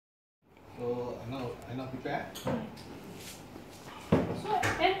I not prepared. So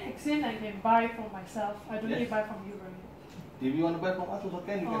N-hexane I can buy for myself. I don't need to buy from you, right? If you want to buy from us, also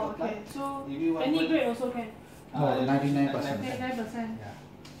can. You can apply. Okay. So if you want any grade also can. 99%. 99%. Yeah.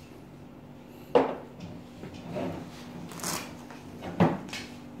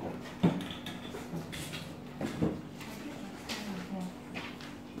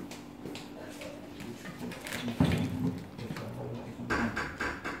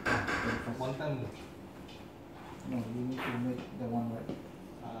 One time. No, you need to make the one right.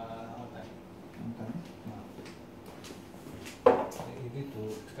 One time. One time. You need to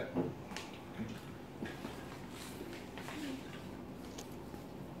extract.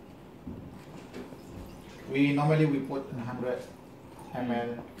 We normally put 100 ml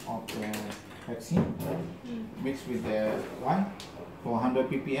of the vaccine mixed with the wine for 100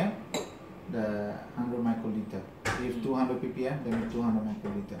 ppm, the 100 microliter. If 200 ppm, then 200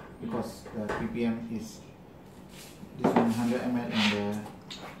 microliter because the ppm is this one 100 ml and the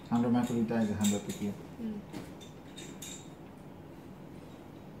 100 microliter is 100 ppm.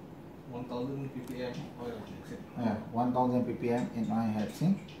 1000 ppm oil mixing. 1000 ppm in oil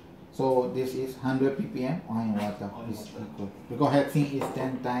hexane. So this is 100 ppm oil and water is equal because hexane is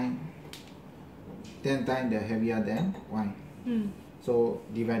 10 times the heavier than wine. So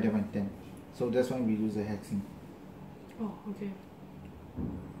divided by 10. So that's why we use the hexane. Oh, okay.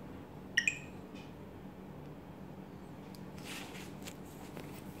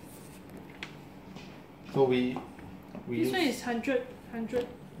 So we this one is 100.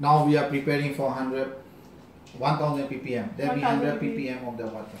 Now we are preparing for 1000 ppm. That means 100 ppm of the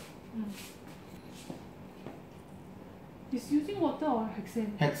water. It's using water or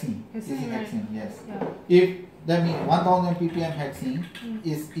hexane? Hexane. This is Hexane, right? hexane, yes. Yeah. If that means 1000 ppm hexane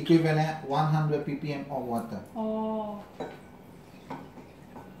is equivalent 100 ppm of water. Oh.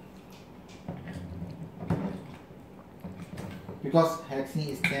 Because hexane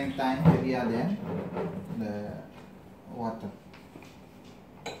is 10 times heavier than the water.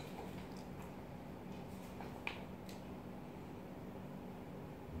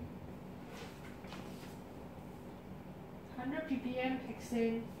 ppm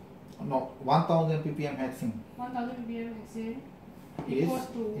hexane. No, 1000 ppm hexane 1000 ppm hexane is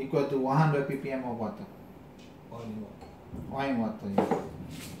equal to 100 ppm of water. Oil and water. Oil and water, yes.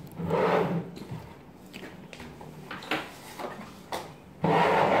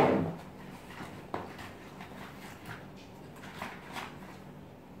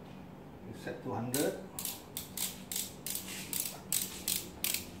 You set to 100.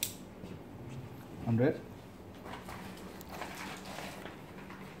 100.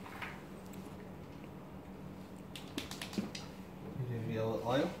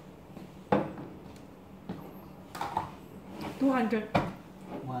 Oil 200.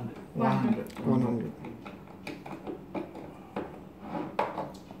 100. 100.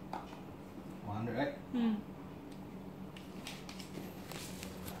 100, right?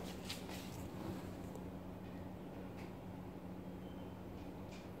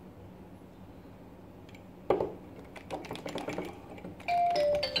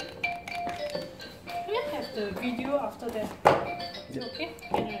 Can I have the video after that? Is it okay?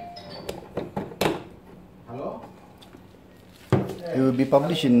 Hello? It will be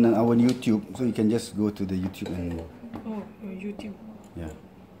published in our YouTube, so you can just go to the YouTube and Oh, your YouTube. yeah,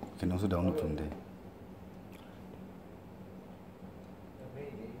 you can also download from there.